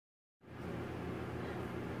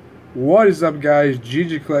What is up, guys?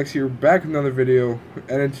 GGcollects here, back with another video.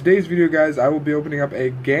 And in today's video, guys, I will be opening up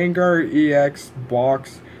a Gengar EX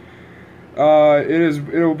box.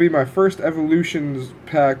 It will be my first evolutions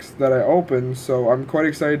packs that I open, so I'm quite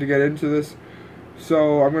excited to get into this.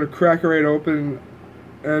 So I'm gonna crack it right open.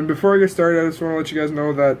 And before I get started, I just want to let you guys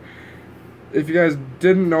know that if you guys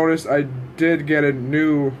didn't notice, I did get a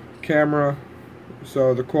new camera,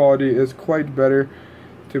 so the quality is quite better,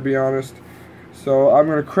 to be honest. So I'm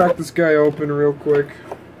going to crack this guy open real quick.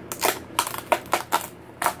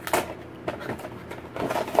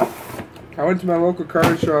 I went to my local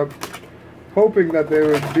card shop hoping that there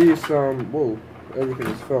would be some, whoa, everything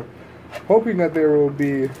is fell. Hoping that there will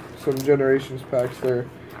be some Generations packs there.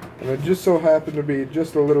 And it just so happened to be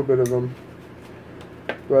just a little bit of them.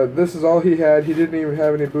 But this is all he had. He didn't even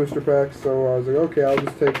have any booster packs, so I was like, okay, I'll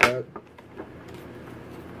just take that.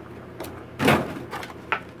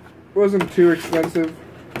 Wasn't too expensive.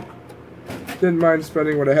 Didn't mind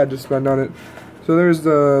spending what I had to spend on it. So there's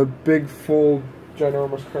the big full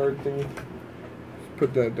ginormous card thingy.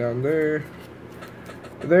 Put that down there.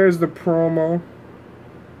 There's the promo.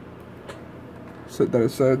 Set that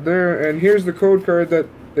aside there. And here's the code card that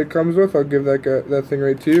it comes with. I'll give that thing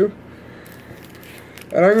right to you.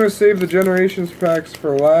 And I'm going to save the Generations packs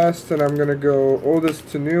for last. And I'm going to go oldest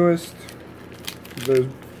to newest. There's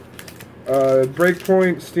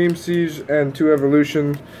Breakpoint, Steam Siege, and 2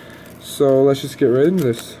 Evolution. So let's just get right into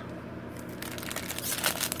this.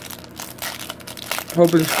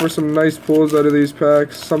 Hoping for some nice pulls out of these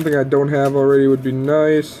packs. Something I don't have already would be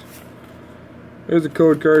nice. There's a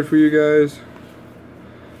code card for you guys.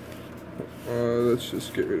 Let's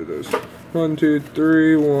just get rid of this. 1, 2,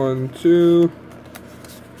 3, 1, 2.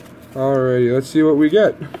 Alrighty, let's see what we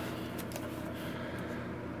get.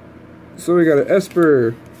 So we got an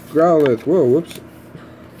Esper, Growlithe, whoa, whoops.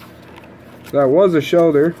 That was a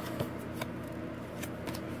Shelter.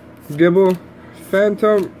 Gibble,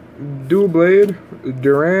 Phantom, Dual Blade,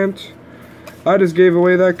 Durant. I just gave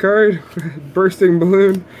away that card. Bursting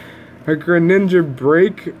Balloon, a Greninja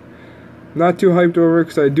Break. Not too hyped over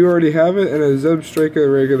because I do already have it, and a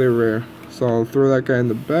Zebstrika regular rare. So I'll throw that guy in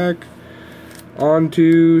the back. On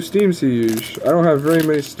to Steam Siege. I don't have very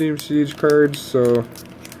many Steam Siege cards, so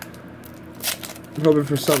I'm hoping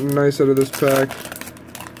for something nice out of this pack.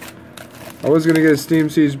 I was going to get a Steam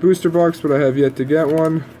Siege booster box, but I have yet to get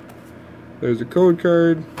one. There's a code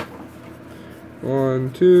card.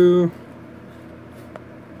 1, 2.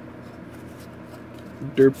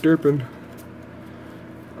 Derpin.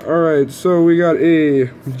 Alright, so we got a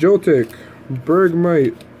Joltik,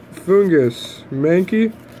 Bergmite, Fungus,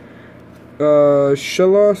 Mankey,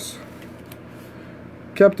 Shellos,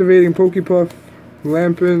 Captivating Pokepuff,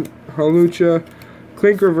 Lampent, Halucha,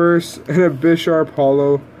 Clink Reverse, and a Bisharp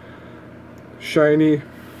Hollow Shiny.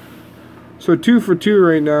 So 2 for 2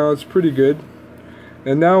 right now, it's pretty good.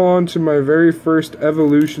 And now on to my very first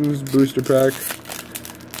Evolutions booster pack.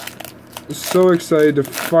 So excited to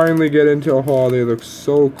finally get into a haul. They look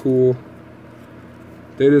so cool.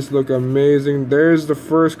 They just look amazing. There's the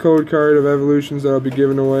first code card of Evolutions that I'll be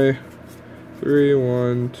giving away. 3,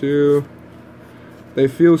 1, 2. They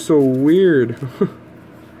feel so weird.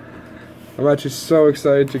 I'm actually so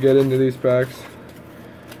excited to get into these packs.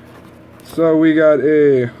 So we got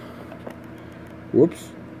a,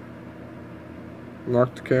 whoops,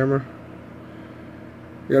 locked the camera.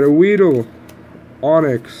 We got a Weedle,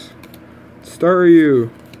 Onix, Staryu,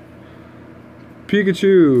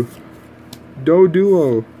 Pikachu,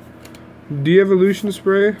 Doduo, De-Evolution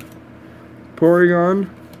Spray, Porygon,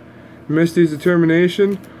 Misty's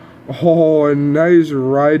Determination. Oh, a nice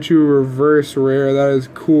Raichu reverse rare. That is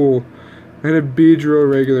cool. And a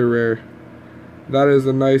Beedrill regular rare. That is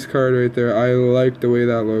a nice card right there. I like the way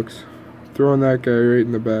that looks. Throwing that guy right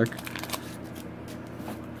in the back.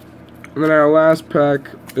 And then our last pack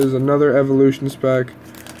is another Evolutions pack.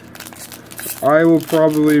 I will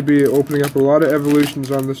probably be opening up a lot of Evolutions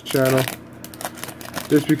on this channel,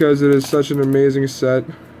 just because it is such an amazing set.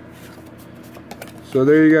 So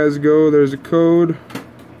there you guys go. There's a code.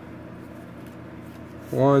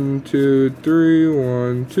 1, 2, 3,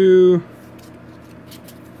 1, 2.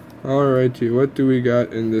 Alrighty, what do we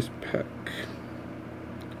got in this pack?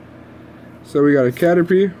 So we got a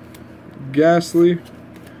Caterpie, Ghastly,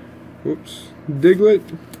 whoops,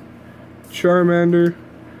 Diglett, Charmander,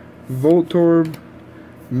 Voltorb,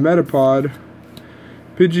 Metapod,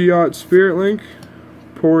 Pidgeot Spirit Link,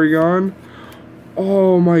 Porygon.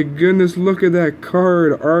 Oh my goodness, look at that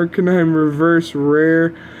card. Arcanine reverse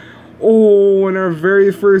rare. Oh, and our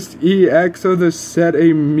very first EX of the set,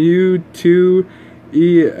 a Mewtwo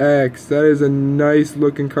EX. That is a nice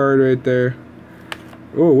looking card right there.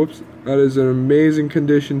 Oh, whoops. That is an amazing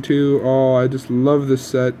condition too. Oh, I just love this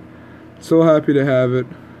set. So happy to have it.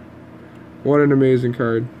 What an amazing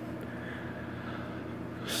card.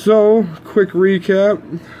 So, quick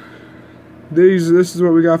recap. This is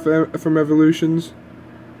what we got from Evolutions.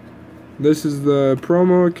 This is the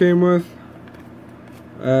promo it came with.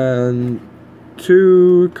 And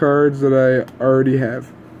 2 cards that I already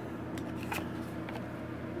have.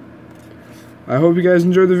 I hope you guys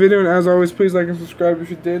enjoyed the video, and as always, please like and subscribe if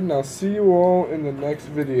you did, and I'll see you all in the next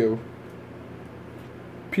video.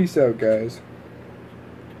 Peace out, guys.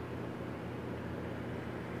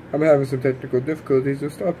 I'm having some technical difficulties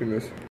with stopping this.